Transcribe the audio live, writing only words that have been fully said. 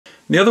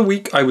The other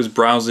week I was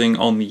browsing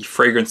on the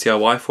Fragrance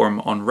DIY forum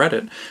on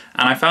Reddit,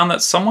 and I found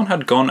that someone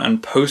had gone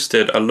and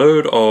posted a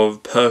load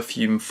of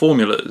perfume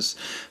formulas.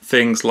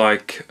 Things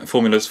like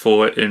formulas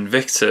for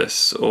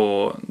Invictus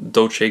or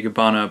Dolce &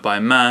 Gabbana by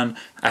Man,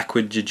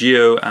 Acqua di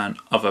Gio, and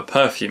other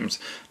perfumes.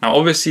 Now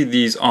obviously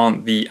these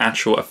aren't the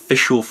actual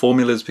official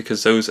formulas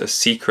because those are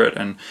secret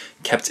and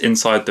kept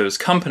inside those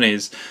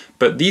companies,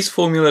 but these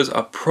formulas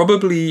are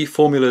probably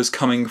formulas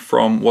coming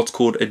from what's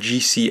called a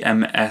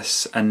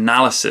GCMS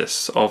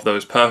analysis of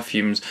those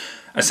perfumes,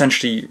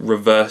 essentially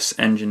reverse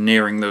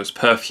engineering those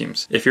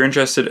perfumes. If you're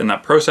interested in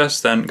that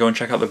process, then go and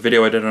check out the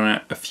video I did on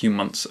it a few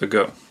months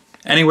ago.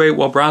 Anyway,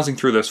 while browsing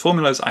through those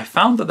formulas, I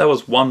found that there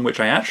was one which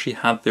I actually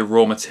had the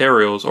raw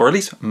materials, or at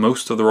least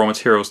most of the raw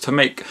materials, to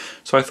make.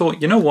 So I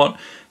thought, you know what,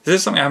 this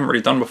is something I haven't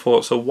really done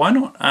before, so why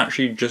not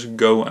actually just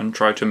go and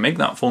try to make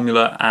that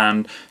formula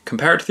and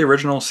compare it to the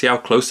original, see how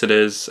close it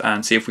is,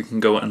 and see if we can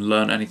go and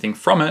learn anything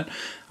from it.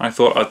 And I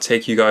thought I'd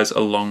take you guys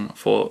along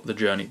for the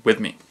journey with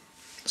me.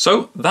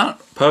 So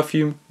that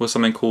perfume was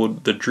something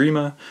called The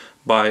Dreamer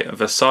by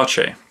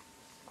Versace.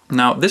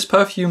 Now this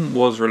perfume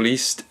was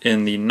released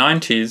in the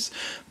 90s,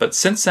 but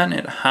since then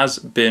it has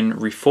been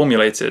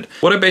reformulated.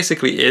 What it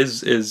basically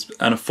is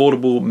an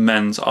affordable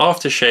men's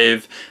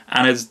aftershave,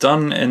 and it's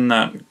done in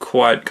that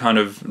quite kind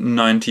of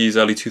 90s,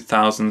 early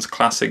 2000s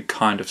classic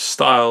kind of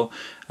style.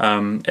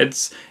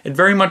 It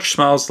very much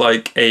smells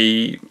like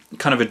a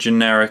kind of a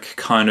generic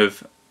kind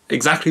of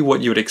exactly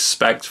what you would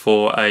expect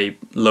for a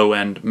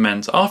low-end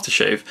men's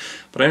aftershave,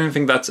 but I don't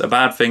think that's a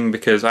bad thing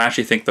because I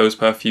actually think those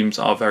perfumes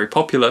are very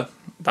popular.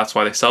 That's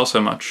why they sell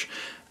so much,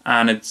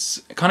 and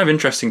it's kind of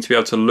interesting to be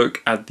able to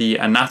look at the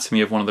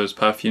anatomy of one of those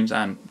perfumes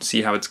and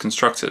see how it's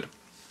constructed.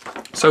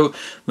 So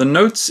the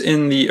notes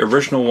in the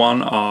original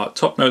one are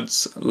top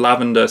notes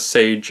lavender,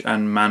 sage,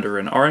 and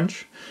mandarin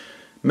orange.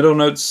 Middle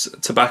notes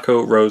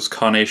tobacco, rose,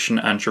 carnation,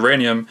 and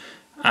geranium.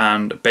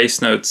 And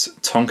base notes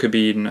tonka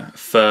bean,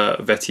 fir,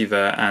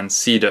 vetiver, and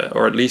cedar,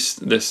 or at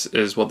least this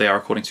is what they are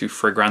according to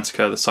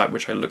Fragrantica, the site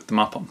which I looked them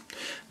up on.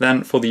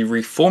 Then for the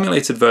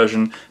reformulated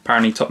version,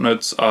 apparently top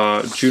notes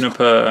are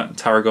juniper,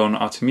 tarragon,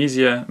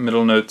 artemisia,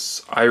 middle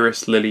notes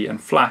iris, lily, and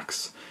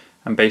flax,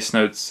 and base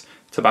notes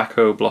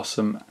tobacco,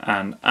 blossom,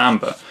 and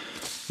amber.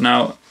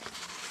 Now,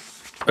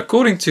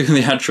 according to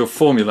the actual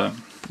formula,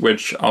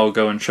 which I'll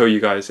go and show you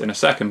guys in a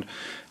second,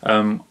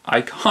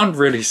 I can't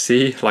really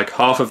see like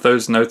half of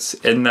those notes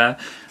in there,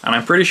 and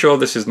I'm pretty sure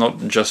this is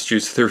not just due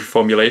to the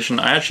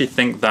reformulation. I actually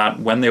think that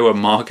when they were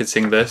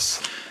marketing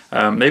this,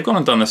 they've gone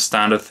and done the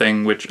standard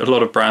thing which a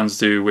lot of brands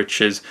do,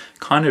 which is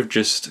kind of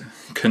just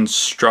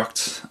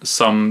construct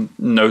some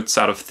notes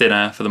out of thin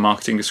air for the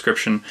marketing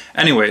description.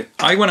 Anyway,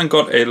 I went and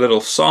got a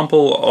little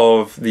sample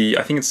of the,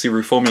 I think it's the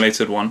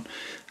reformulated one,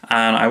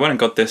 and I went and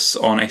got this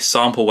on a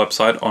sample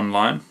website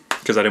online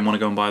because I didn't want to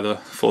go and buy the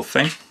full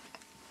thing.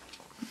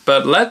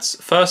 But let's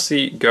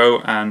firstly go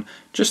and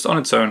just on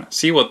its own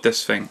see what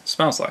this thing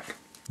smells like.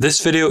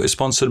 This video is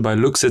sponsored by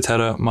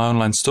Luxeterra, my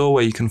online store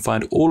where you can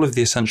find all of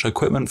the essential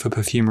equipment for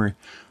perfumery.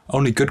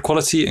 Only good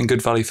quality and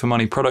good value for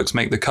money products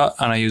make the cut,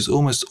 and I use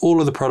almost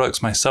all of the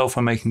products myself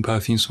when making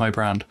perfumes for my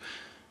brand.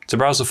 To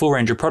browse the full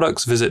range of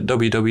products, visit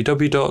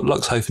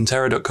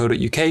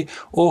www.lux-terra.co.uk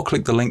or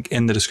click the link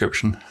in the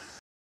description.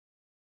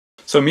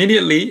 So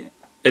immediately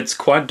it's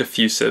quite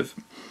diffusive,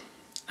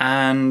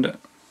 and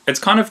it's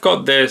kind of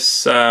got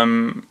this,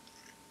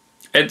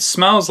 it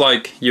smells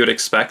like you would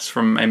expect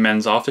from a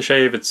men's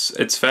aftershave.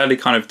 It's fairly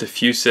kind of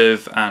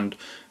diffusive and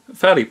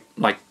fairly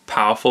like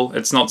powerful.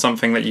 It's not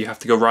something that you have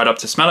to go right up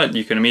to smell it.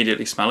 You can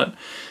immediately smell it.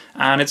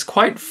 And it's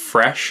quite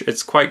fresh,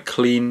 it's quite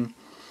clean.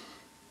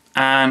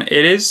 And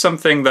it is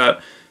something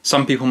that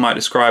some people might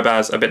describe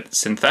as a bit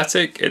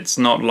synthetic. It's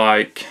not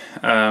like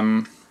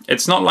a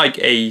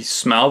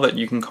smell that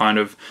you can kind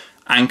of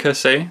anchor,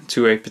 say,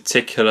 to a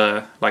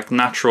particular like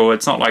natural.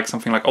 It's not like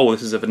something like, oh,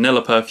 this is a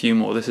vanilla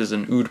perfume or this is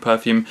an oud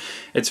perfume.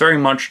 It's very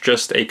much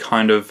just a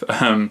kind of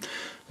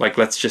like,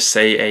 let's just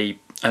say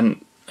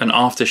an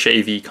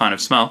aftershave-y kind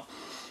of smell.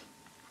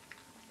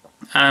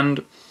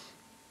 And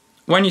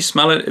when you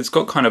smell it, it's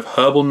got kind of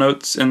herbal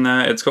notes in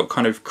there. It's got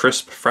kind of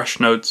crisp, fresh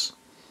notes.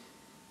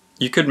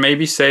 You could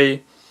maybe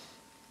say,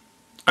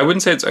 I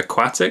wouldn't say it's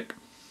aquatic,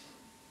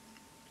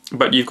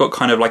 but you've got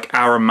kind of like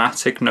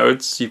aromatic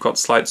notes. You've got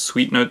slight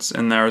sweet notes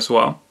in there as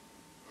well.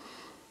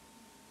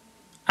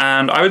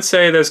 And I would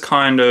say there's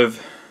kind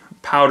of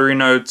powdery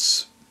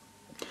notes,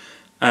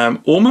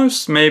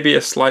 almost maybe a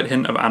slight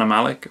hint of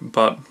animalic,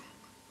 but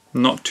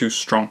not too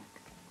strong.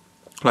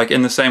 Like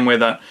in the same way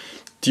that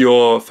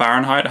Dior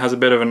Fahrenheit has a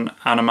bit of an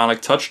animalic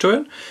touch to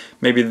it,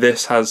 maybe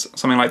this has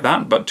something like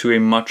that, but to a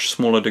much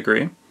smaller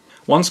degree.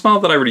 One smell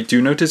that I really do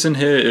notice in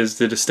here is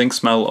the distinct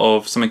smell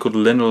of something called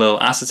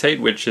linaloyl acetate,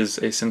 which is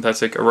a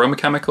synthetic aroma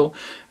chemical.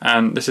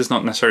 And this is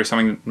not necessarily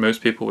something that most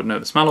people would know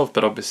the smell of,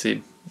 but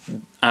obviously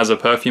as a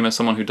perfumer,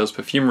 someone who does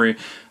perfumery,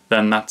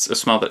 then that's a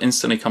smell that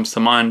instantly comes to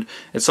mind.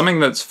 It's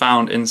something that's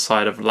found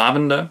inside of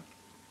lavender.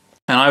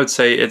 And I would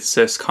say it's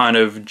this kind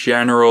of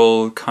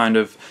general kind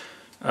of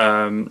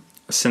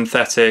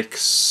synthetic,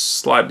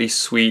 slightly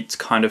sweet,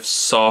 kind of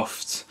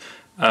soft,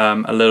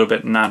 a little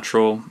bit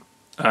natural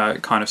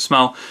kind of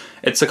smell.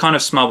 It's a kind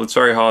of smell that's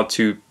very hard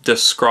to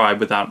describe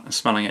without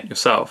smelling it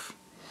yourself.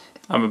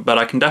 But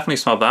I can definitely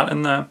smell that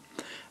in there.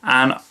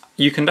 And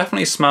you can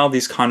definitely smell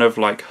these kind of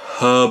like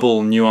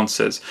herbal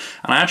nuances.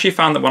 And I actually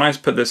found that when I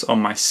put this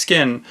on my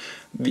skin,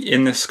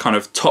 in this kind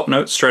of top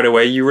note straight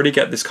away, you really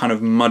get this kind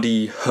of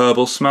muddy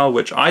herbal smell,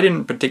 which I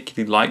didn't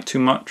particularly like too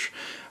much.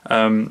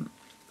 It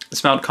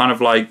smelled kind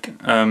of like,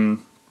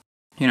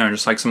 you know,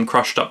 just like some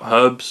crushed up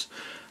herbs,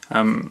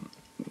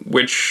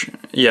 which,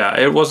 yeah,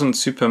 it wasn't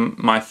super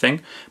my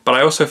thing. But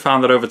I also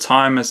found that over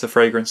time, as the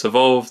fragrance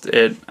evolved,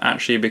 it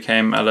actually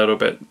became a little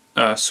bit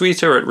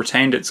sweeter. It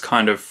retained its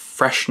kind of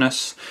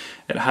freshness.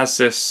 It has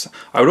this,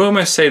 I would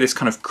almost say, this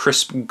kind of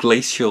crisp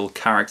glacial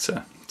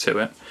character to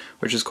it,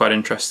 which is quite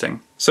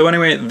interesting. So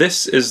anyway,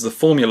 this is the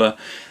formula,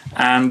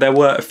 and there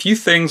were a few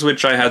things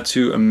which I had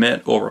to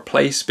omit or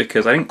replace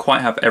because I didn't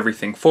quite have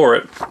everything for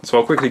it. So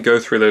I'll quickly go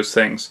through those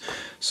things.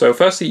 So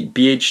firstly,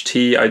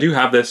 BHT, I do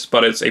have this,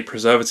 but it's a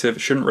preservative. It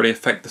shouldn't really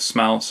affect the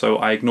smell, so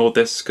I ignored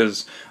this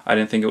because I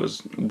didn't think it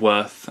was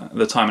worth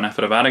the time and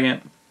effort of adding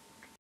it.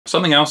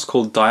 Something else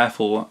called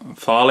diethyl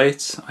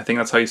phthalate, I think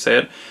that's how you say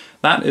it.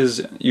 That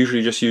is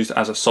usually just used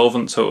as a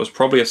solvent, so it was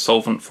probably a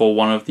solvent for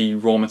one of the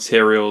raw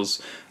materials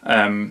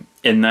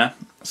in there.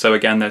 So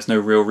again, there's no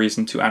real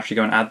reason to actually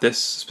go and add this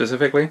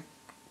specifically.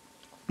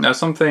 There's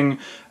something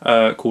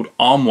called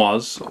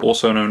armoise,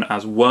 also known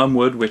as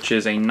wormwood, which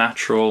is a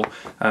natural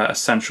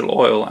essential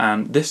oil,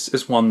 and this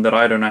is one that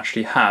I don't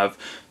actually have,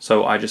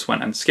 so I just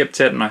went and skipped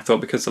it, and I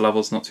thought because the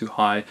level's not too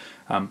high,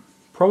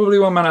 probably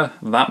won't matter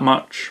that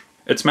much.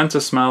 It's meant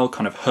to smell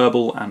kind of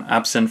herbal and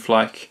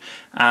absinthe-like,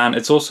 and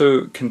it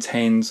also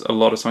contains a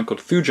lot of something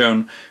called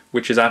thujone,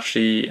 which is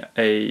actually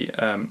a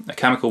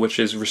chemical which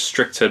is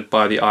restricted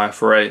by the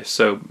IFRA.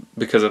 So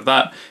because of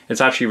that, it's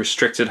actually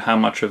restricted how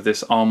much of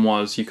this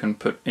armoise you can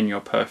put in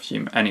your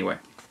perfume anyway.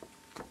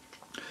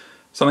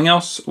 Something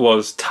else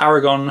was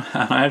tarragon,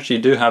 and I actually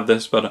do have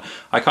this, but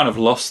I kind of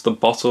lost the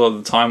bottle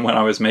at the time when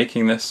I was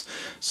making this.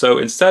 So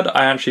instead,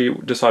 I actually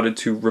decided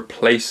to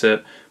replace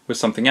it with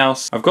something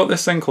else. I've got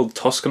this thing called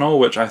Toscanol,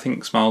 which I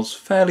think smells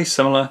fairly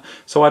similar,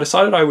 so I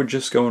decided I would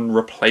just go and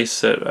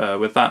replace it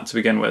with that to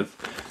begin with.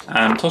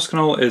 And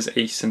Toscanol is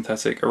a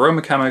synthetic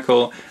aroma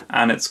chemical,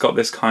 and it's got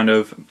this kind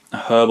of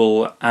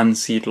herbal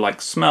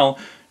aniseed-like smell,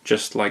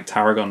 just like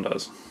tarragon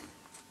does.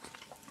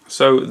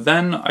 So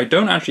then I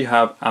don't actually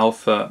have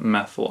alpha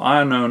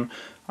methyl-ionone.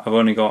 I've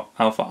only got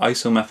alpha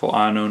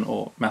isomethyl-ionone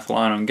or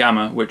methyl-ionone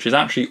gamma, which is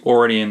actually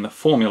already in the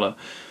formula.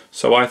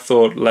 So I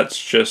thought, let's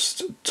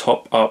just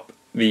top up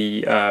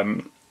the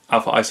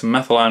alpha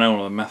isomethyl-ionone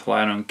or the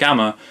methyl-ionone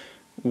gamma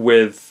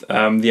with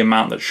the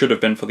amount that should have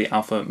been for the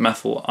alpha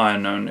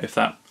methyl-ionone. If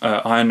that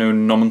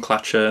ionone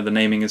nomenclature, the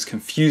naming is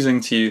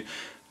confusing to you,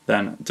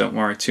 then don't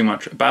worry too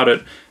much about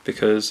it,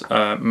 because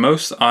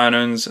most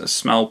ionones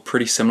smell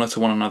pretty similar to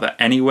one another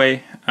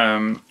anyway,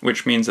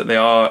 which means that they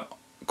are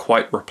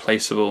quite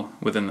replaceable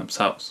within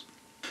themselves.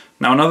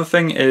 Now another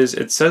thing is,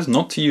 it says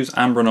not to use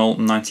Ambronol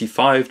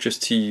 95,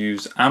 just to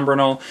use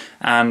Ambronol,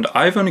 and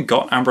I've only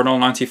got Ambronol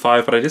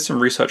 95, but I did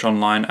some research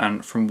online,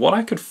 and from what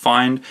I could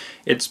find,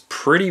 it's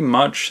pretty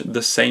much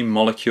the same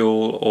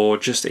molecule, or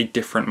just a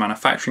different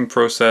manufacturing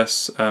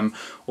process,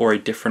 or a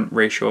different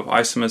ratio of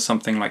isomers,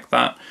 something like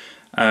that.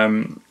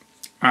 And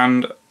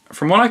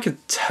from what I could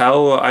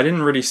tell, I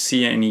didn't really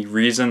see any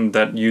reason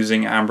that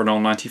using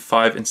Ambronol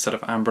 95 instead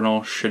of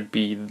Ambronol should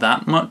be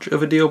that much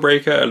of a deal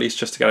breaker, at least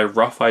just to get a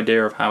rough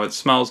idea of how it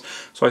smells.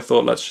 So I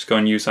thought, let's just go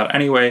and use that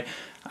anyway.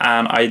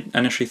 And I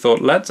initially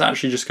thought, let's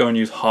actually just go and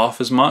use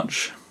half as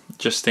much,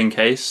 just in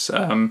case,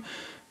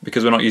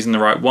 because we're not using the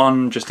right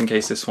one, just in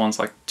case this one's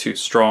like too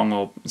strong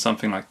or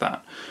something like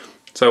that.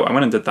 So I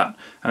went and did that.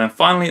 And then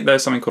finally,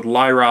 there's something called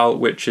Lyral,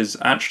 which is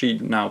actually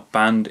now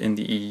banned in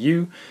the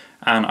EU.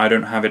 And I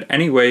don't have it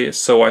anyway,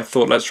 so I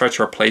thought let's try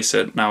to replace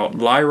it. Now,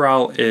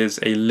 Lyral is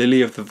a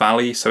lily of the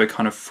valley, so a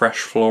kind of fresh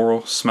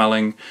floral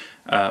smelling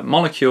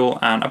molecule,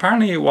 and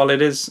apparently while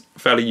it is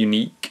fairly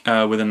unique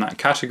within that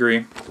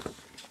category,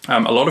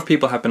 a lot of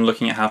people have been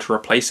looking at how to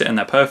replace it in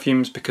their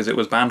perfumes because it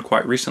was banned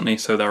quite recently,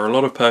 so there are a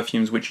lot of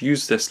perfumes which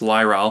use this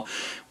Lyral,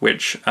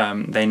 which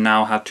they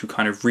now had to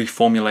kind of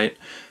reformulate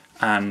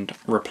and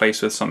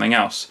replace with something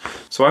else.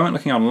 So I went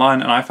looking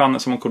online and I found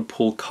that someone called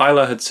Paul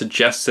Kyler had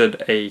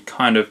suggested a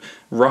kind of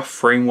rough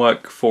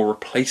framework for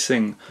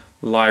replacing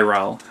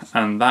Lyral,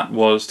 and that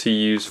was to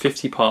use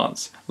 50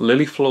 parts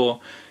lily floor,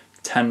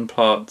 10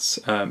 parts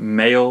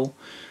male,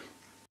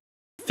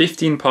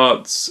 15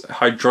 parts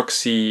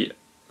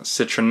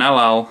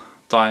hydroxycitronellal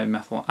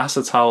dimethyl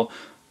acetal,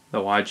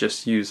 though I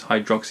just use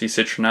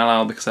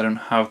hydroxycitronellal because I don't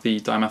have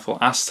the dimethyl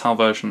acetal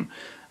version,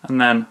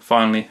 and then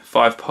finally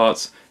 5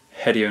 parts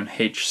hedione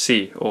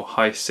HC, or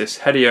high cis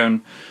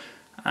hedione,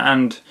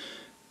 and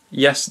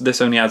yes,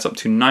 this only adds up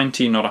to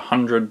 90, not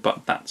 100,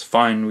 but that's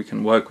fine, we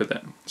can work with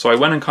it. So I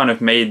went and kind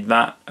of made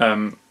that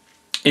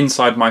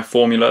inside my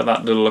formula,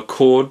 that little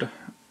accord,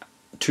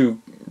 to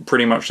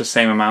pretty much the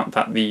same amount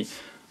that the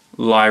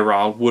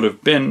Lyral would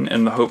have been,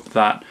 in the hope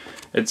that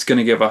it's going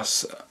to give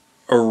us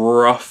a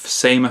rough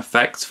same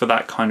effect for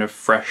that kind of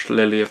fresh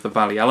lily of the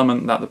valley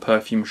element that the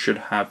perfume should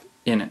have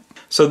in it.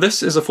 So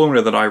this is a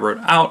formula that I wrote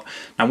out.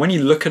 Now when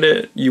you look at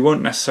it, you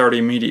won't necessarily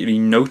immediately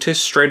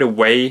notice straight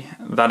away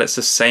that it's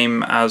the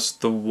same as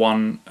the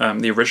one,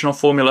 the original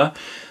formula,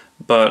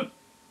 but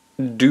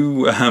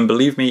do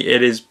believe me,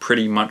 it is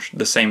pretty much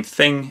the same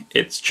thing.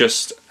 It's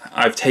just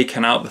I've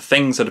taken out the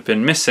things that have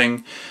been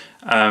missing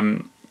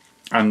and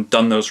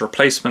done those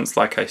replacements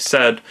like I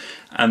said,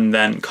 and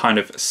then kind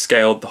of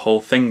scaled the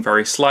whole thing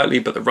very slightly,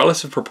 but the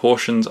relative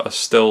proportions are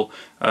still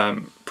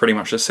pretty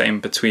much the same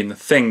between the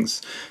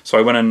things. So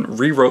I went and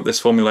rewrote this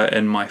formula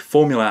in my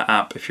formula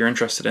app. If you're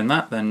interested in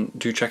that, then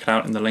do check it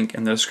out in the link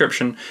in the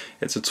description.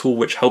 It's a tool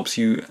which helps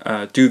you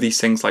do these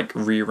things like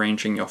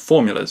rearranging your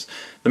formulas.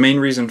 The main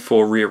reason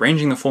for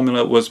rearranging the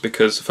formula was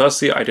because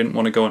firstly, I didn't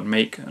want to go and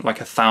make like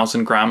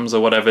 1,000 grams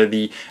or whatever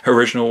the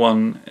original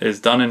one is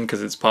done in,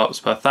 because it's parts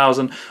per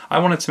 1,000. I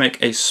wanted to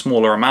make a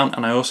smaller amount,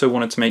 and I also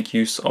wanted to make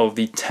use of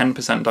the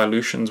 10%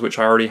 dilutions, which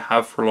I already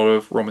have for a lot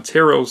of raw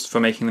materials for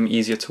making them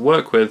easier to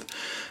work with.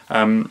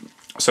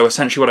 So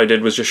essentially what I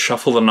did was just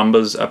shuffle the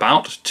numbers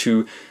about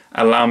to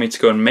allow me to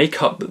go and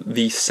make up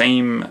the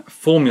same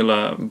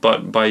formula,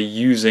 but by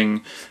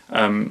using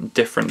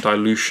different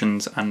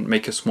dilutions and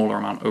make a smaller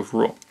amount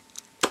overall.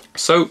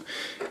 So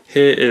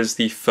here is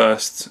the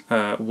first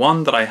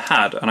one that I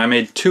had, and I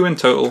made 2 in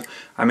total.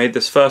 I made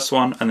this first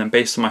one, and then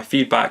based on my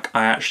feedback,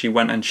 I actually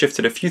went and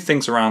shifted a few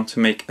things around to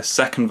make a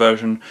second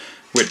version,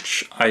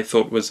 which I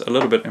thought was a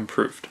little bit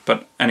improved.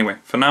 But anyway,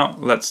 for now,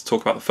 let's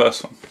talk about the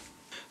first one.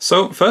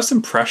 So first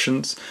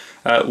impressions,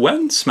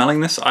 when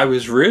smelling this, I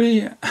was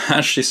really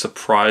actually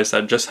surprised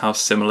at just how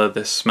similar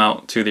this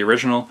smelled to the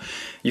original.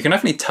 You can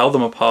definitely tell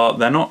them apart.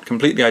 They're not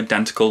completely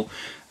identical,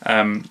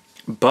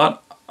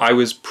 but I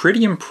was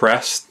pretty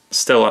impressed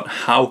still at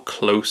how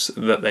close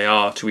that they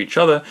are to each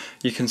other.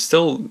 You can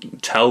still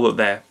tell that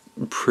they're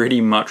pretty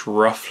much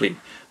roughly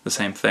the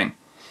same thing.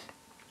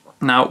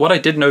 Now, what I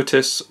did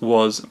notice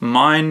was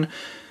mine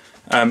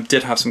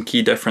did have some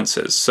key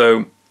differences.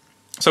 So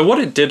what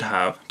it did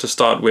have to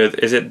start with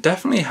is it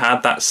definitely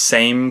had that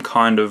same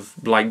kind of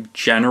like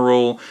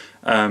general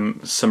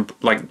some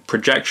like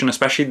projection,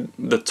 especially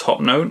the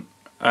top note,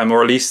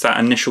 or at least that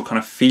initial kind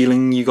of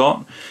feeling you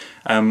got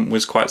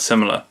was quite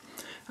similar.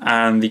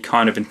 And the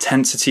kind of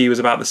intensity was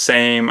about the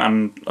same,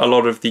 and a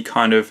lot of the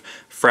kind of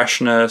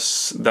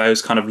freshness,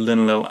 those kind of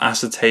linalool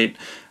acetate,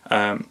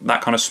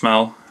 that kind of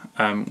smell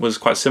was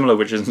quite similar,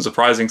 which isn't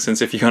surprising,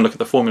 since if you go and look at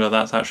the formula,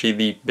 that's actually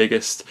the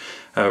biggest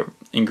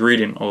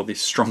ingredient, or the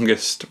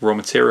strongest raw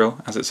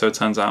material, as it so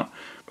turns out.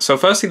 So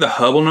firstly, the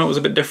herbal note was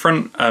a bit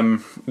different.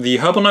 The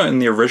herbal note in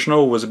the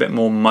original was a bit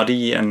more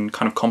muddy and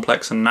kind of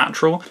complex and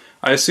natural.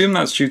 I assume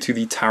that's due to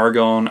the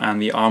tarragon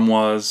and the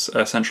armoise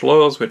essential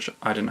oils, which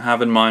I didn't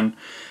have in mine.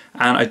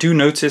 And I do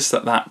notice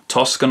that that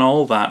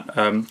toscanol, that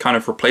kind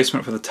of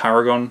replacement for the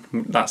tarragon,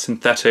 that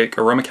synthetic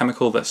aroma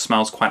chemical that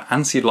smells quite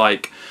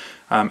aniseed-like,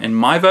 in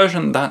my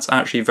version, that's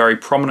actually very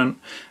prominent,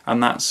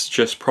 and that's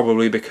just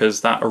probably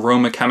because that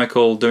aroma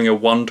chemical doing a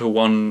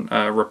one-to-one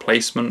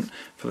replacement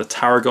for the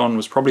tarragon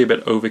was probably a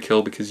bit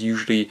overkill, because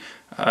usually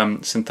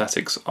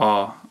synthetics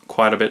are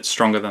quite a bit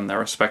stronger than their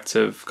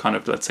respective kind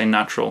of, let's say,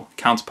 natural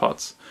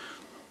counterparts.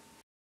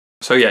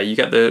 So yeah, you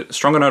get the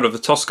stronger note of the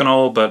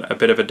toscanol, but a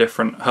bit of a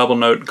different herbal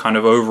note. Kind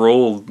of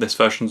overall, this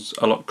version's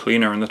a lot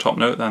cleaner in the top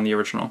note than the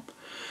original.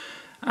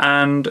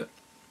 And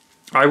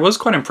I was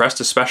quite impressed,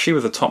 especially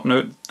with the top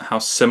note, how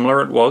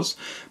similar it was.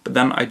 But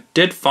then I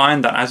did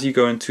find that as you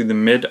go into the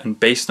mid and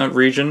base note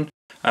region,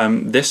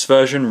 this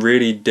version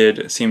really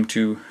did seem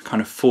to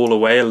kind of fall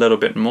away a little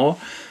bit more.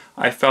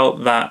 I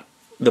felt that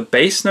the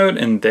base note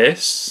in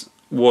this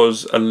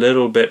was a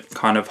little bit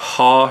kind of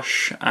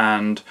harsh,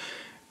 and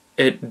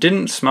it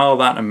didn't smell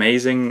that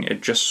amazing.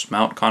 It just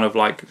smelled kind of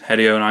like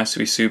Hedio and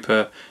Isoe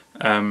Super,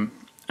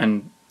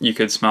 and you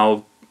could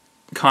smell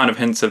kind of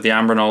hints of the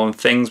ambronol and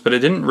things, but it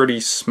didn't really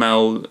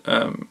smell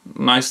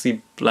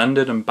nicely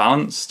blended and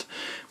balanced.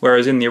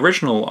 Whereas in the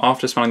original,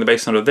 after smelling the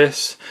base note of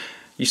this,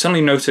 you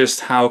suddenly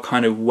noticed how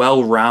kind of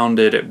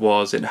well-rounded it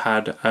was. It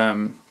had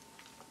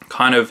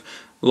kind of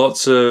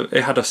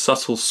it had a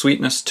subtle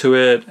sweetness to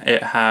it.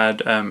 It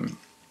had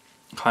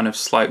kind of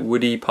slight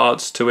woody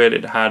parts to it.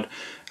 It had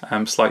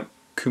slight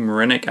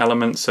coumarinic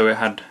elements, so it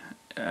had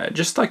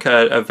just like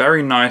a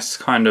very nice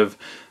kind of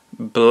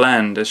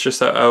blend. It's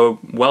just a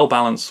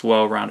well-balanced,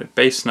 well-rounded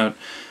base note,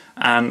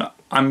 and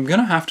I'm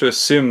gonna have to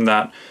assume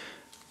that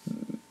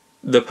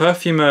the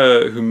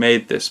perfumer who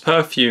made this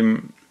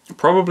perfume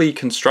probably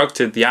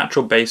constructed the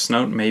actual base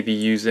note maybe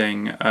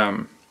using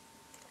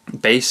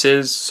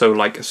bases, so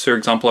like, for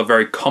example, a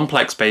very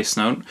complex base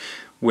note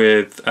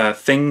with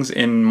things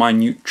in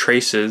minute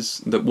traces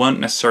that weren't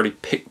necessarily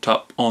picked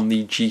up on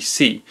the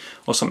GC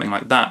or something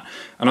like that.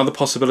 Another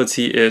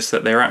possibility is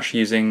that they're actually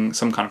using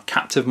some kind of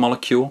captive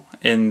molecule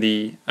in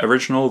the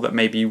original that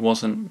maybe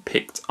wasn't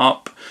picked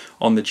up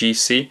on the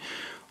GC.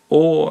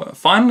 Or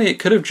finally, it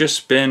could have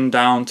just been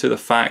down to the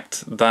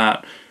fact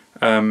that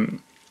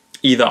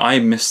either I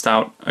missed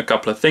out a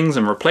couple of things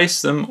and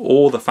replaced them,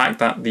 or the fact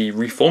that the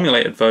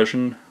reformulated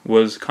version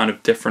was kind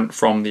of different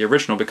from the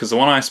original, because the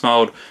one I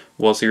smelled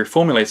was the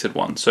reformulated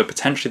one. So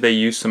potentially they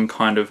used some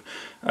kind of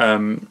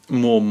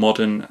more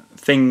modern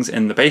things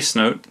in the base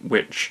note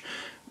which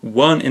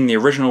weren't in the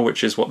original,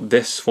 which is what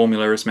this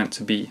formula is meant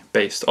to be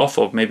based off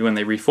of. Maybe when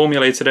they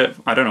reformulated it,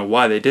 I don't know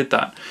why they did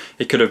that.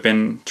 It could have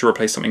been to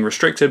replace something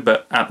restricted,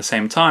 but at the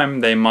same time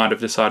they might have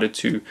decided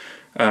to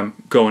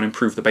go and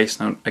improve the base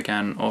note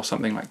again or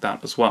something like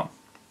that as well.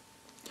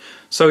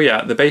 So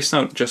yeah, the base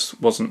note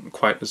just wasn't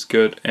quite as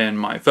good in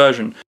my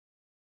version.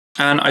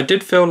 And I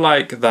did feel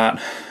like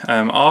that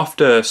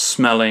after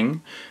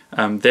smelling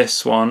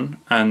this one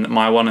and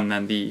my one and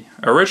then the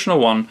original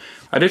one,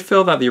 I did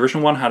feel that the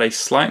original one had a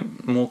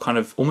slight more kind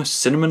of almost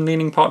cinnamon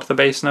leaning part to the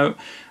base note,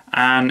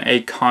 and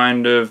a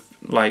kind of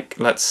like,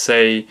 let's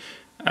say,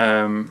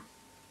 the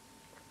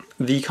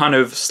kind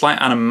of slight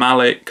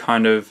animalic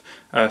kind of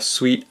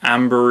sweet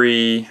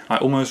ambery,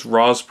 like almost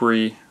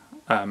raspberry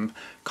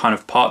kind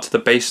of part to the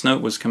base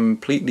note was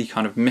completely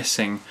kind of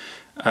missing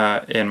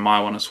in my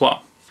one as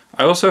well.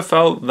 I also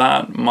felt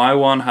that my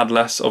one had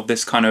less of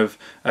this kind of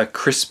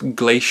crisp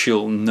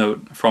glacial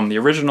note from the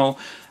original,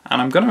 and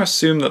I'm going to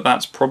assume that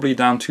that's probably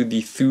down to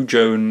the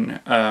thujone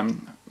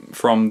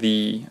from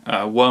the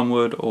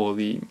wormwood or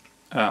the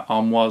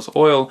armoise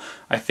oil.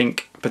 I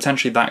think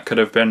potentially that could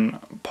have been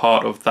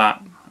part of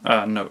that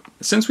note.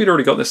 Since we'd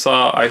already got this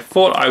I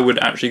thought I would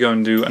actually go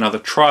and do another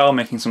trial,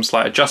 making some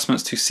slight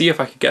adjustments to see if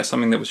I could get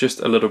something that was just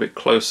a little bit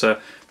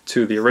closer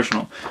to the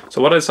original.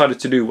 So what I decided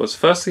to do was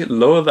firstly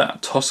lower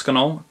that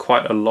Toscanol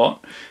quite a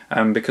lot,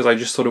 because I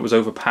just thought it was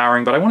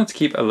overpowering, but I wanted to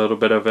keep a little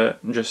bit of it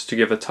just to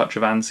give a touch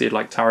of aniseed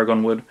like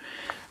tarragon would.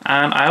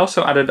 And I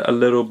also added a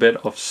little bit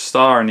of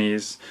star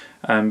anise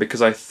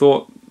because I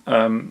thought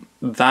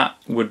that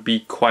would be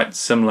quite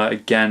similar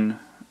again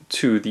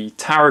to the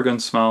tarragon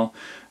smell,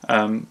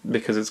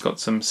 because it's got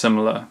some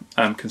similar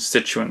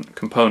constituent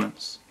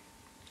components.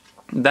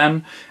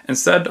 Then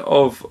instead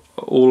of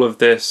all of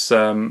this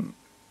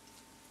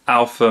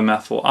alpha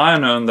methyl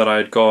ionone that I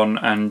had gone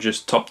and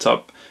just topped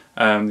up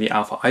the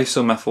alpha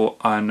isomethyl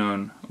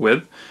ionone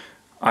with,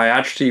 I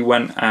actually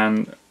went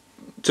and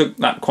took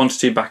that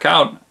quantity back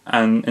out,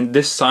 and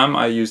this time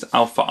I used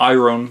alpha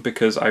irone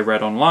because I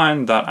read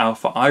online that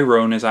alpha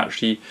irone is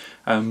actually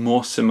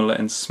more similar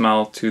in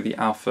smell to the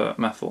alpha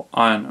methyl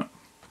ionone.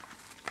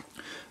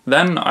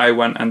 Then I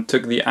went and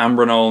took the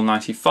ambronol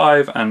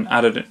 95 and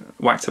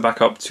whacked it back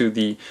up to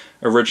the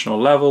original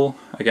level,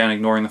 again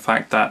ignoring the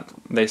fact that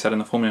they said in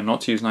the formula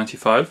not to use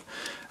 95,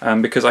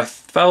 because I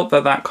felt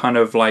that that kind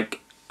of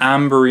like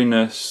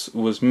amberiness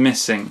was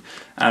missing,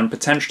 and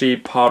potentially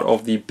part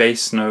of the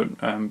base note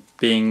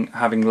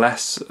having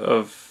less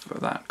of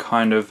that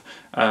kind of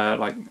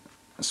like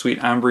sweet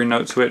ambery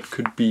note to it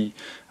could be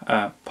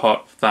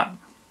part of that.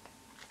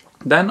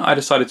 Then I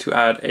decided to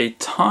add a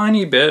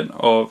tiny bit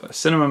of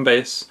cinnamon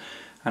base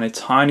and a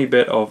tiny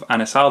bit of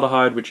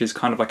anisaldehyde, which is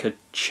kind of like a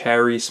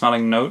cherry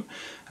smelling note,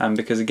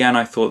 because again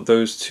I thought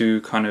those two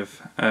kind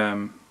of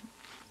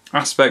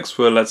aspects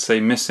were, let's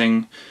say,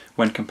 missing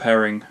when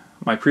comparing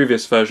my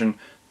previous version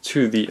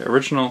to the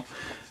original.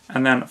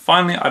 And then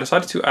finally I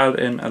decided to add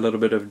in a little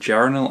bit of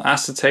geranyl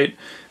acetate,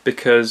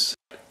 because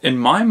in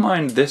my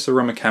mind this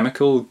aroma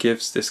chemical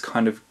gives this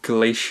kind of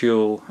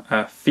glacial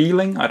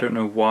feeling. I don't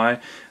know why,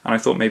 and I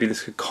thought maybe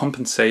this could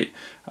compensate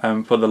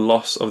for the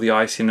loss of the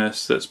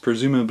iciness that's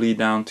presumably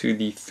down to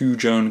the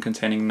thujone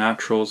containing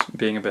naturals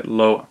being a bit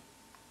lower.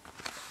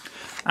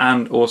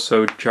 And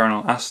also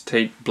geranyl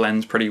acetate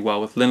blends pretty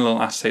well with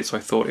lineal acetate, so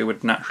I thought it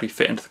would naturally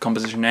fit into the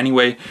composition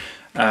anyway.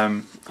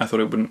 I thought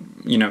it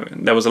wouldn't, you know,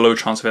 there was a low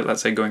chance of it,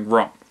 let's say, going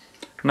wrong.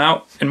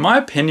 Now, in my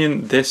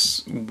opinion,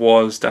 this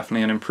was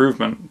definitely an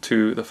improvement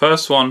to the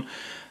first one.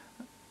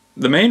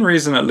 The main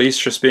reason, at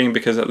least, just being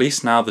because at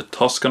least now the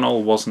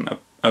Toscanol wasn't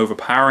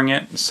overpowering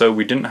it, so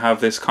we didn't have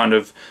this kind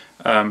of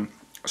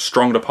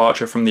strong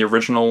departure from the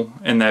original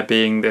in there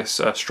being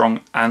this strong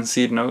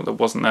aniseed note that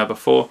wasn't there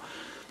before.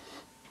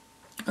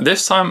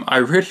 This time I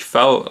really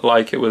felt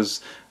like it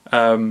was,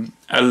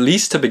 at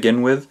least to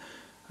begin with,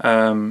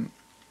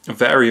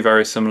 very,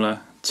 very similar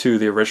to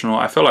the original.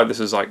 I feel like this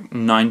is like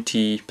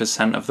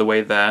 90% of the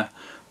way there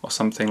or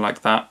something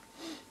like that.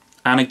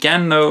 And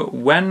again though,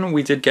 when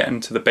we did get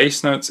into the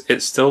base notes,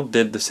 it still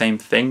did the same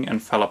thing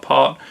and fell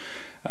apart.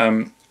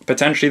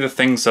 Potentially the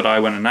things that I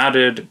went and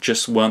added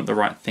just weren't the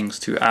right things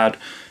to add,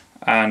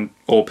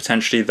 or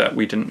potentially that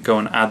we didn't go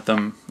and add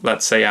them,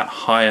 let's say, at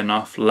high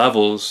enough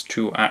levels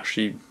to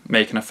actually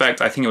make an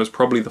effect. I think it was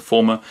probably the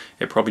former.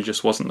 It probably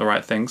just wasn't the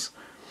right things.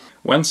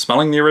 When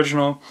smelling the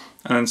original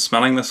and then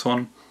smelling this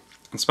one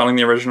and smelling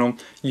the original,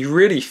 you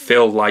really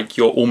feel like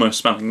you're almost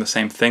smelling the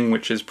same thing,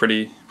 which is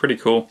pretty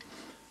cool.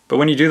 But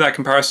when you do that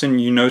comparison,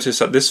 you notice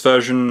that this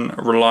version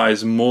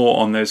relies more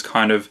on those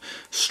kind of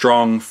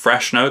strong,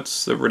 fresh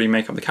notes that really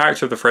make up the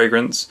character of the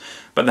fragrance.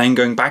 But then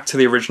going back to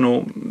the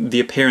original, the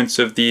appearance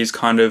of these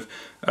kind of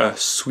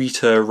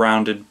sweeter,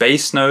 rounded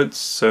base notes,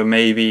 so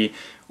maybe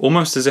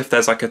almost as if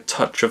there's like a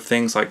touch of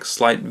things like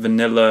slight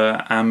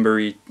vanilla,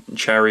 ambery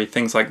cherry,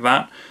 things like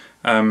that,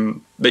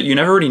 that you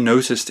never really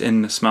noticed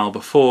in the smell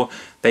before,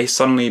 they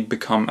suddenly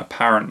become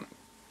apparent.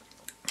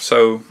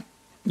 So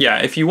yeah,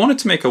 if you wanted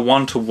to make a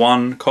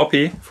one-to-one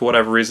copy for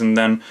whatever reason,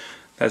 then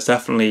there's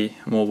definitely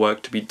more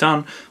work to be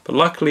done. But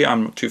luckily,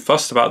 I'm not too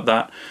fussed about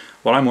that.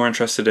 What I'm more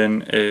interested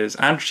in is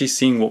actually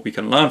seeing what we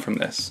can learn from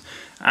this.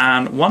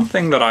 And one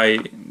thing that I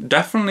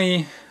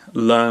definitely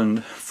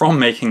learned from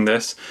making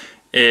this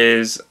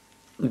is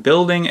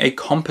building a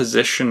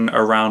composition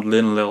around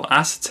linaloyl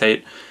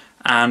acetate.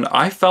 And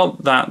I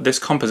felt that this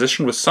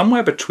composition was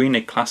somewhere between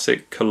a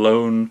classic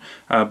cologne,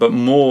 but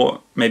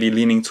more maybe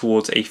leaning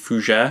towards a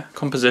fougere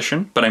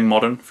composition, but a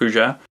modern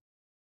fougere.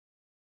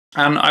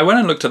 And I went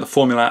and looked at the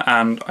formula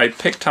and I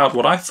picked out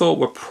what I thought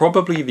were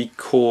probably the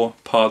core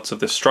parts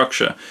of this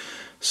structure.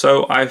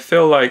 So I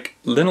feel like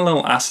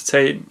linaloyl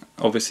acetate,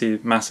 obviously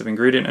massive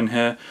ingredient in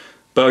here,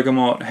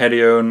 bergamot,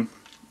 hedione,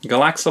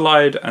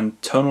 galaxolide and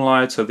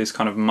tonalide, so this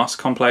kind of musk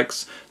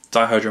complex,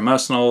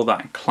 dihydromercenol,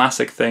 that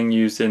classic thing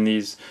used in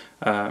these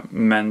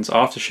men's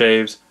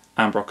aftershaves,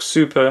 Ambrox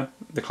Super,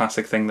 the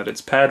classic thing that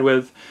it's paired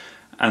with,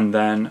 and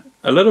then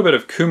a little bit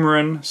of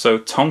coumarin, so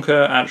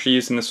tonka actually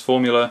used in this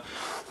formula.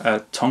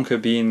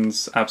 Tonka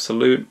beans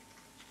absolute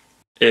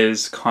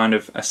is kind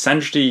of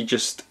essentially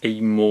just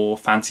a more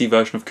fancy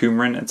version of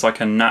coumarin. It's like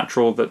a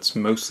natural that's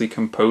mostly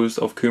composed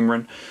of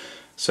coumarin.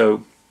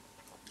 So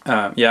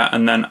yeah,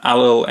 and then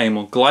allyl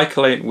amyl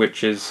glycolate,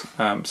 which is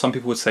some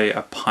people would say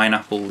a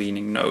pineapple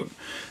leaning note.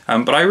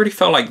 But I really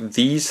felt like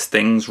these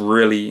things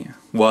really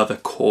were the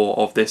core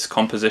of this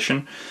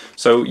composition.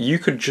 So you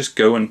could just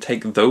go and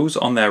take those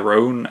on their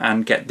own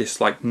and get this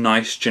like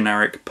nice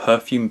generic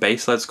perfume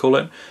base, let's call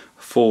it,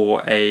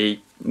 for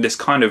this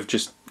kind of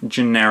just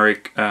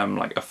generic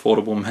like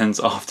affordable men's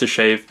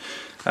aftershave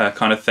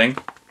kind of thing.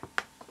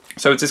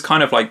 So it's this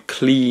kind of like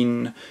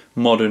clean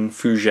modern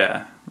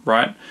fougere,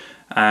 right?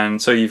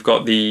 And so you've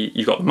got the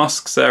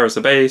musks there as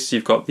the base,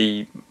 you've got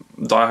the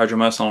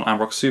dihydromercenol and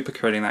Ambrox Super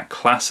creating that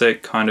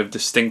classic kind of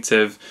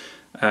distinctive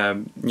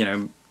you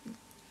know,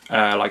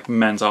 like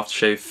men's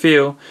aftershave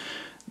feel.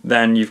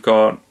 Then you've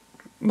got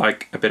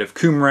like a bit of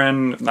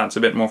coumarin, that's a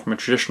bit more from a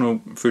traditional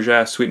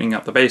fougere, sweetening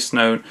up the base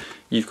note.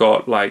 You've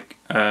got like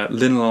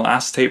linaloyl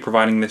acetate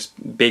providing this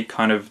big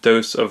kind of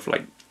dose of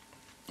like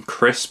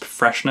crisp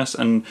freshness,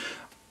 and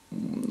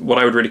what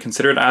I would really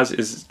consider it as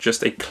is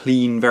just a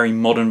clean, very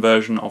modern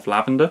version of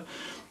lavender.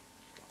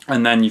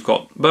 And then you've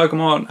got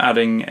bergamot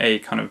adding a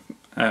kind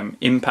of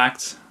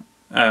impact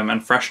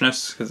and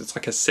freshness, because it's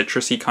like a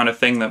citrusy kind of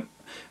thing that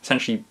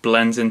essentially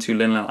blends into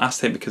linaloyl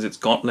acetate because it's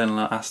got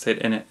linaloyl acetate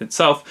in it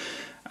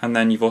itself. And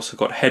then you've also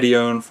got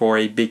hedione for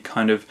a big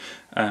kind of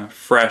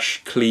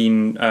fresh,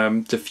 clean,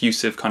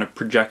 diffusive kind of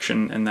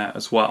projection in there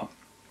as well.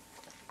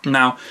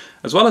 Now,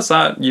 as well as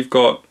that, you've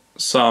got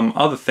some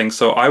other things.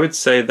 So I would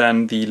say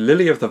then the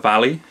lily of the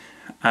valley,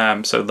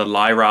 so the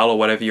lyral or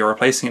whatever you're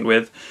replacing it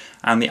with,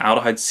 and the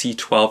aldehyde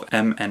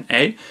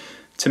C12MNA.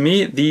 To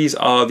me, these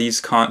are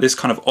this kind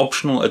of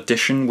optional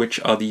addition,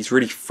 which are these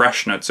really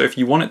fresh notes. So if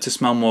you want it to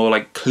smell more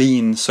like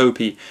clean,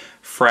 soapy,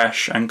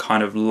 fresh, and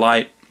kind of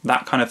light,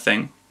 that kind of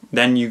thing,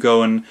 then you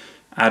go and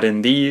add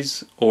in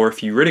these. Or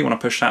if you really want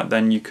to push that,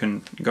 then you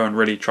can go and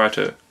really try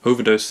to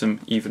overdose them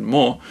even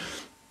more.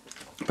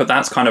 But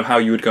that's kind of how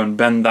you would go and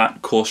bend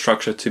that core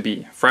structure to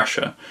be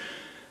fresher.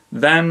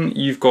 Then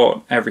you've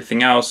got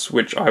everything else,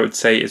 which I would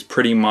say is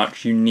pretty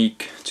much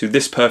unique to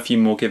this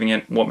perfume, or giving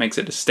it what makes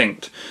it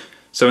distinct.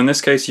 So in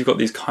this case, you've got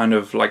these kind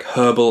of like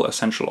herbal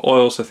essential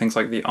oils, so things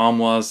like the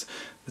armoise,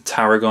 the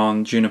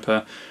tarragon,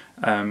 juniper,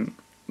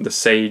 the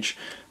sage.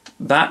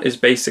 That is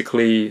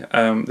basically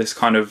this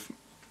kind of,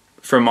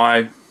 from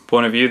my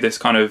point of view, this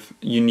kind of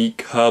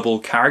unique herbal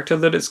character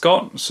that it's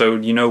got. So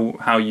you know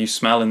how you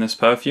smell in this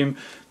perfume,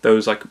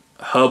 those like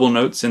herbal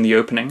notes in the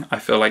opening. I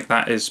feel like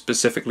that is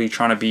specifically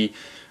trying to be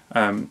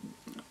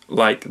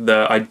like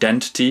the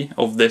identity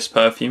of this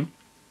perfume,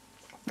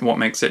 what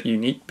makes it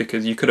unique,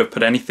 because you could have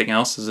put anything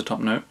else as a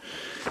top note.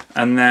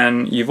 And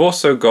then you've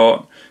also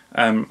got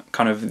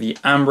kind of the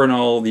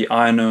ambronol, the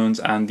ionones,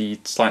 and the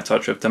slight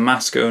touch of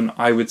damascone,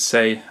 I would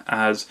say,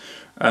 as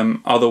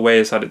other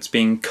ways that it's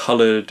being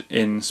colored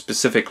in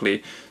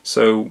specifically.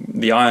 So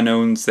the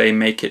ionones, they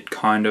make it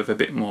kind of a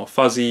bit more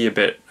fuzzy, a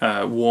bit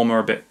warmer,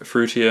 a bit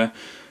fruitier.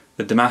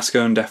 The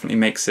damascone definitely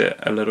makes it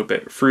a little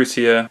bit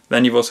fruitier.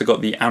 Then you've also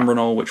got the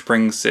ambronol, which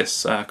brings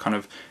this kind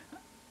of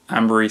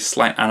ambery,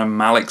 slight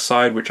animalic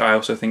side, which I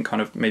also think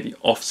kind of maybe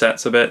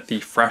offsets a bit the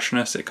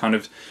freshness. It kind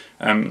of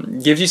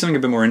gives you something a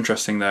bit more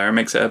interesting there. It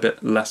makes it a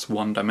bit less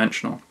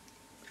one-dimensional.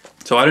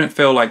 So I don't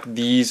feel like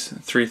these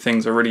three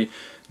things are really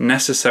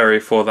necessary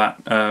for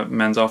that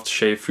men's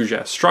aftershave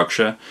fougere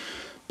structure,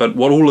 but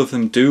what all of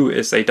them do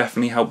is they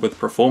definitely help with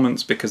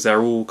performance, because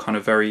they're all kind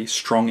of very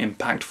strong,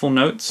 impactful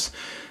notes.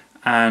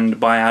 And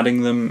by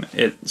adding them,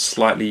 it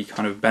slightly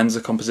kind of bends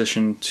the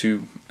composition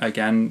to,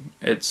 again,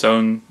 its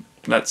own,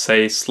 let's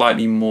say,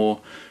 slightly more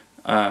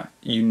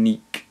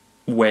unique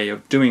way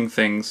of doing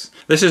things.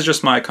 This is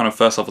just my kind of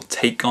first level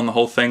take on the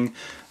whole thing,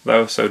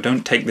 though, so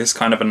don't take this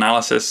kind of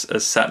analysis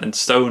as set in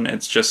stone.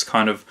 It's just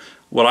kind of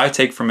what I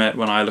take from it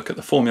when I look at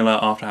the formula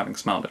after having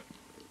smelled it.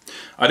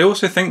 I do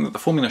also think that the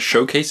formula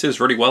showcases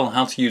really well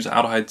how to use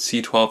aldehyde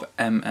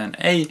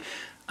C12MNA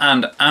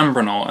and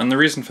ambronol, and the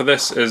reason for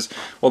this is,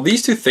 well,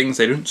 these two things,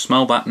 they don't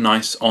smell that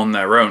nice on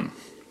their own.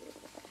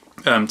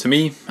 To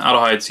me,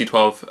 aldehyde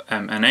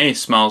C12MNA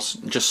smells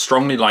just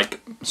strongly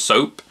like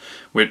soap,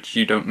 which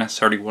you don't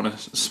necessarily want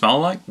to smell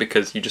like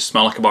because you just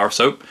smell like a bar of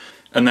soap.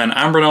 And then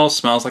ambronol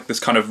smells like this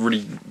kind of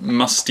really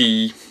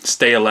musty,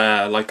 stale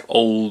air, like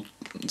old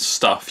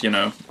stuff, you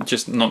know,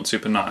 just not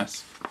super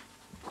nice.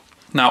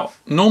 Now,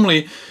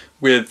 normally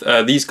with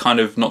these kind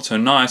of not so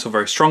nice or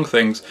very strong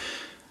things,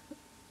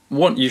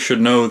 what you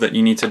should know that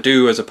you need to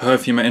do as a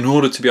perfumer in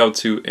order to be able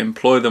to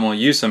employ them or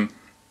use them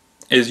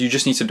is you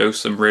just need to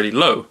dose them really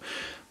low.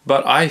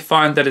 But I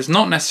find that it's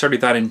not necessarily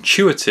that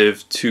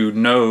intuitive to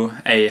know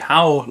A,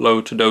 how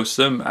low to dose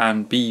them,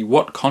 and B,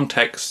 what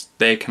context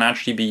they can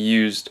actually be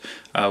used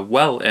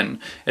well in.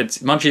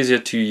 It's much easier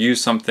to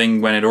use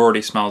something when it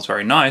already smells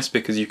very nice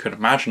because you could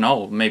imagine,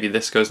 oh, maybe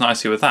this goes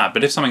nicely with that.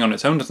 But if something on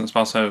its own doesn't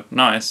smell so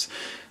nice,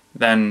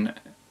 then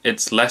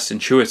it's less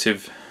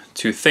intuitive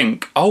to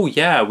think, oh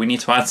yeah, we need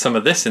to add some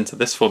of this into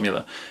this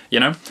formula, you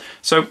know?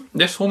 So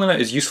this formula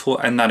is useful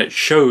in that it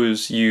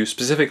shows you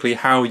specifically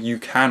how you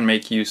can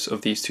make use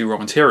of these two raw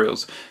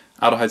materials.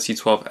 Aldehyde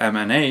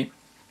C12MNA,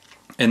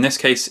 in this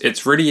case,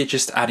 it's really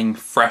just adding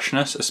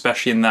freshness,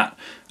 especially in that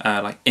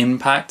like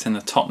impact in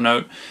the top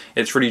note.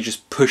 It's really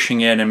just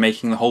pushing in and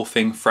making the whole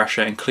thing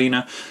fresher and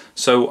cleaner.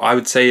 So I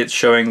would say it's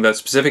showing that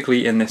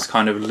specifically in this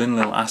kind of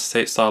lineal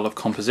acetate style of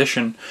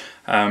composition,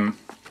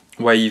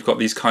 where you've got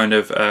these kind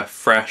of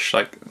fresh,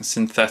 like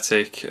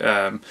synthetic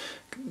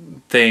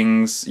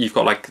things. You've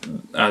got like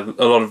a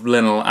lot of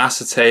lineal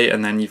acetate,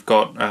 and then you've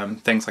got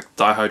things like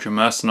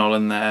dihydromercenol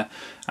in there,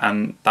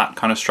 and that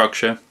kind of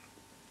structure.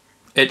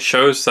 It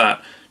shows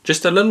that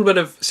just a little bit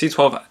of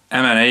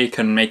C12MNA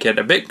can make it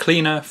a bit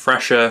cleaner,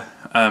 fresher,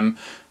 and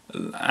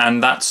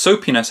that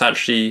soapiness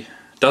actually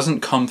doesn't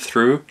come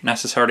through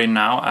necessarily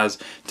now as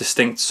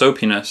distinct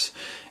soapiness.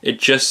 It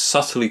just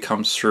subtly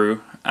comes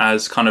through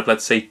as kind of,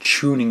 let's say,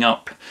 tuning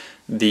up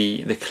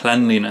the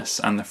cleanliness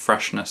and the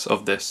freshness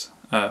of this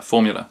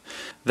formula.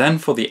 Then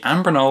for the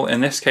ambronol,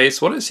 in this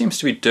case, what it seems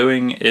to be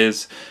doing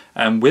is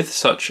with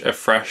such a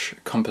fresh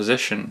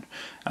composition,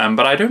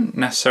 but I don't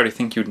necessarily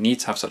think you'd need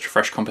to have such a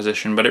fresh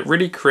composition, but it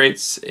really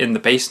creates in the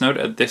base note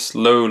at this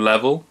low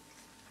level,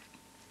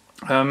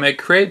 it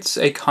creates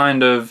a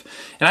kind of,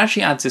 it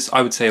actually adds this,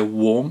 I would say, a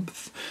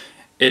warmth.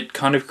 It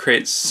kind of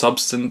creates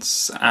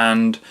substance,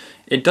 and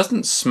it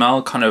doesn't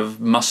smell kind of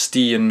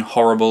musty and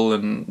horrible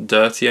and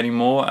dirty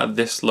anymore at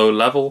this low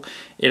level.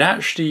 It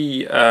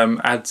actually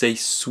adds a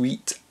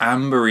sweet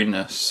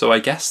amberiness. So I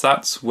guess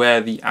that's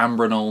where the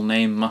ambronol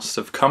name must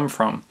have come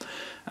from.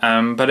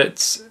 But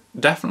it's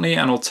definitely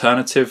an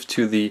alternative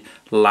to the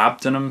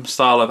labdanum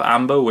style of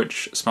amber,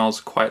 which smells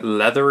quite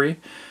leathery.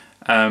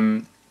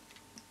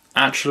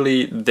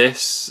 Actually,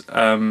 this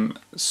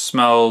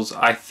smells,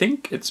 I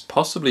think it's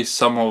possibly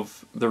some of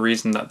the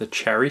reason that the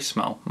cherry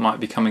smell might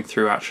be coming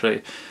through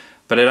actually,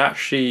 but it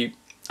actually,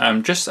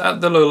 just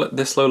at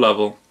this low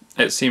level,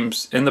 it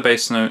seems in the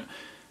base note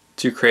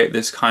to create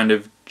this kind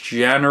of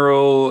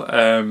general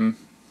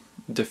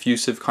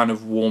diffusive kind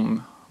of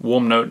warm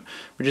note,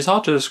 which is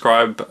hard to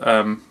describe,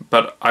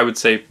 but I would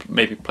say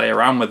maybe play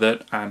around with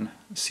it and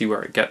see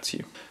where it gets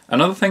you.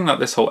 Another thing that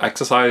this whole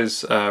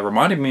exercise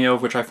reminded me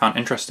of, which I found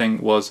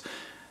interesting, was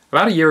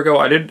about a year ago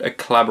I did a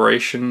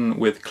collaboration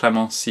with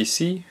Clémence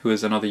Cici, who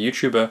is another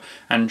YouTuber,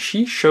 and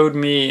she showed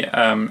me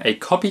a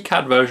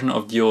copycat version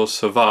of Dior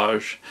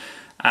Sauvage.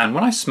 And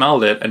when I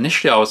smelled it,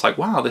 initially I was like,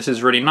 wow, this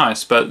is really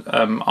nice, but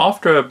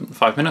after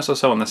 5 minutes or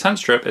so on the scent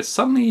strip, it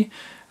suddenly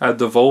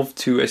devolved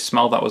to a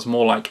smell that was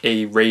more like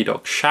a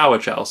Radox shower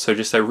gel, so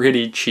just a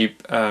really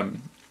cheap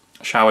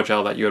shower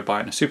gel that you would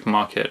buy in a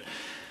supermarket.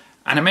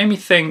 And it made me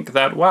think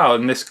that, wow,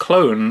 in this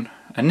clone,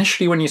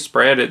 initially when you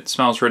spray it, it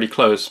smells really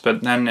close,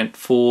 but then it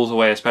falls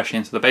away, especially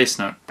into the base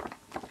note.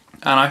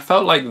 And I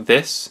felt like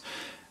this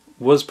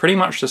was pretty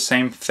much the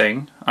same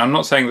thing. I'm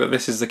not saying that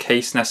this is the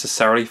case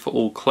necessarily for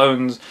all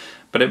clones,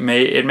 but it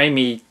made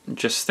me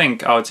just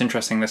think, oh, it's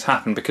interesting this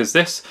happened, because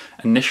this,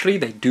 initially,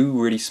 they do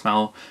really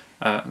smell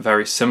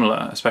very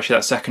similar, especially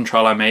that second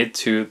trial I made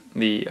to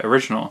the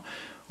original,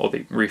 or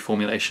the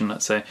reformulation,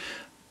 let's say.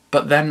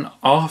 But then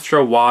after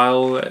a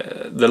while,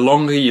 the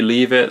longer you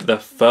leave it, the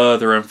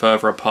further and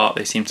further apart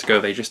they seem to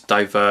go. They just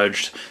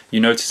diverged.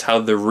 You notice how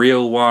the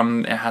real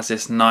one, it has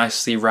this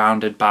nicely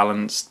rounded,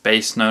 balanced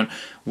base note,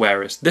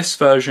 whereas this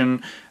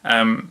version,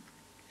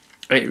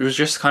 it was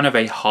just kind of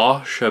a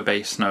harsher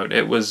base note.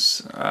 It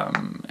was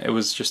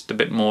just a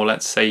bit more,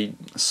 let's say,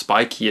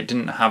 spiky. It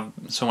didn't have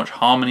so much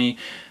harmony,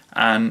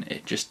 and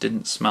it just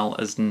didn't smell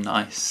as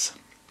nice.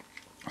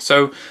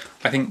 So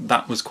I think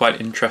that was quite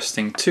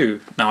interesting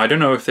too. Now I don't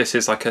know if this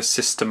is like a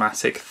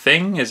systematic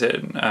thing. Is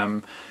it?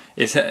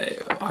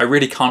 I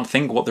really can't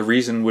think what the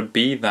reason would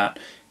be that,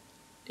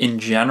 in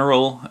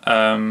general,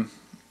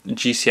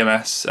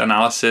 GCMS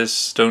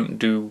analysis don't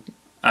do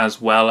as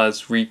well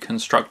as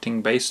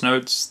reconstructing base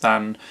notes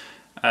than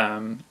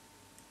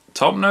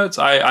top notes.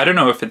 I don't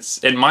know if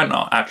it might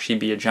not actually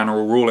be a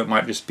general rule. It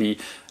might just be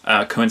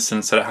a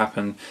coincidence that it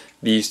happened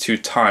these 2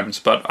 times,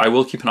 but I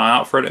will keep an eye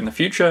out for it in the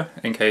future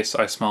in case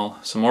I smell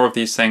some more of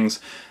these things,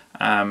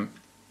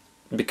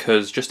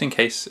 because just in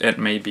case it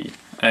may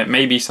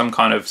be some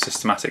kind of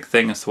systematic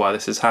thing as to why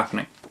this is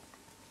happening.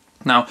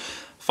 Now,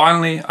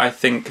 finally, I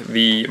think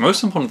the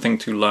most important thing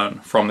to learn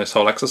from this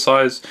whole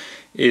exercise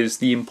is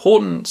the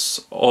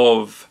importance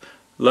of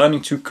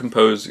learning to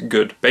compose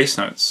good bass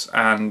notes.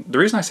 And the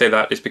reason I say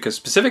that is because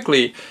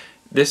specifically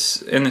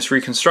in this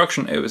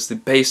reconstruction, it was the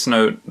bass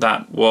note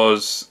that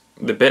was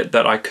the bit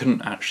that I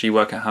couldn't actually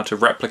work out how to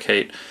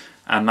replicate,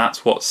 and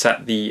that's what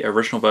set the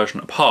original version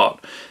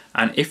apart.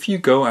 And if you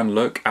go and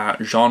look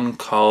at Jean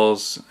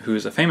Carles,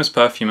 who's a famous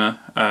perfumer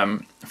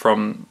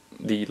from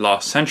the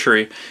last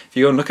century, if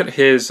you go and look at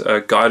his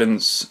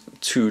guidance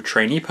to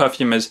trainee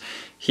perfumers,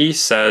 he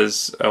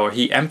says, or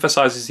he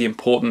emphasizes the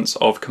importance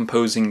of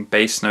composing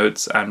bass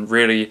notes, and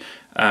really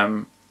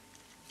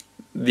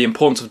the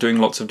importance of doing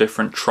lots of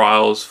different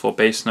trials for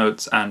bass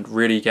notes and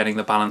really getting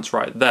the balance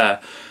right there.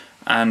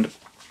 And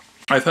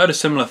I've heard a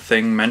similar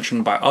thing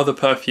mentioned by other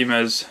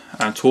perfumers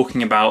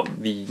talking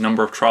about the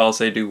number of trials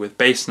they do with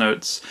bass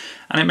notes,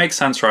 and it makes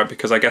sense, right?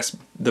 Because I guess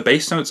the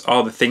bass notes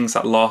are the things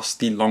that last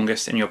the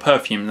longest in your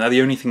perfume. They're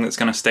the only thing that's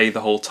going to stay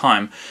the whole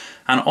time,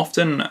 and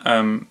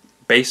often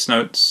bass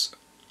notes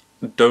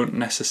don't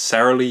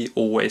necessarily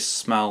always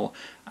smell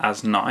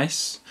as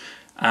nice,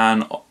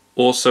 and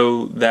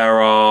also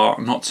there are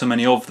not so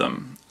many of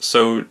them.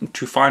 So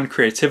to find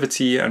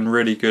creativity and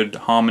really good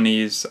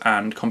harmonies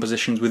and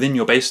compositions within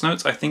your bass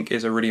notes, I think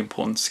is a really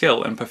important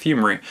skill in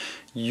perfumery.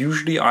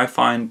 Usually I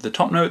find the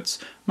top notes,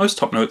 most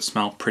top notes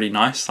smell pretty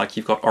nice, like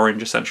you've got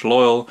orange essential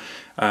oil,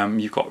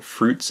 you've got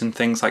fruits and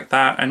things like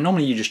that, and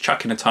normally you just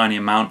chuck in a tiny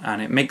amount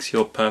and it makes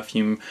your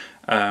perfume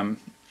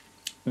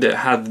that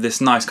have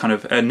this nice kind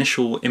of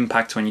initial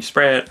impact when you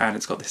spray it, and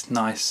it's got this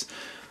nice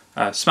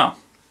smell.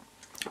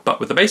 But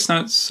with the bass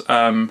notes,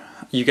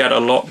 you get a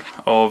lot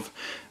of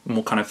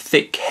more kind of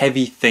thick,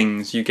 heavy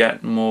things. You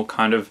get more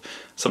kind of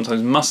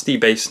sometimes musty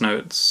bass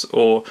notes,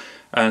 or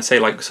say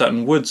like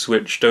certain woods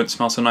which don't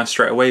smell so nice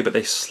straight away, but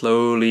they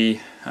slowly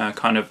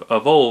kind of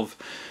evolve.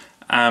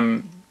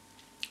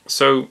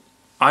 So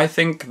I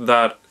think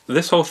that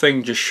this whole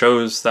thing just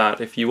shows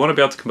that if you want to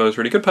be able to compose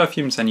really good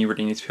perfumes, then you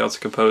really need to be able to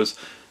compose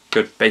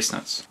good bass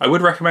notes. I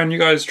would recommend you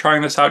guys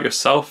trying this out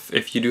yourself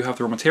if you do have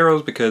the raw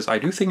materials, because I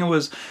do think it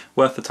was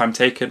worth the time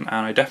taken,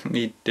 and I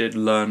definitely did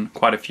learn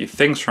quite a few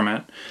things from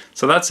it.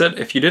 So that's it.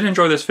 If you did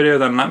enjoy this video,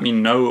 then let me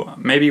know.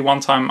 Maybe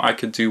one time I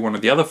could do one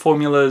of the other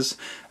formulas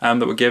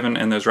that were given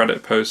in those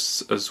Reddit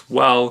posts as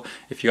well.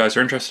 If you guys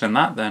are interested in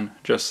that, then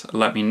just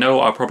let me know.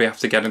 I'll probably have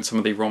to get in some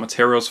of the raw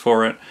materials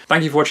for it.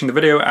 Thank you for watching the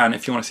video, and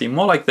if you want to see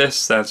more like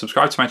this, then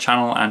subscribe to my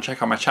channel and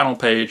check out my channel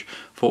page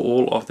for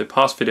all of the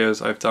past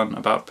videos I've done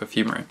about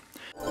perfumery.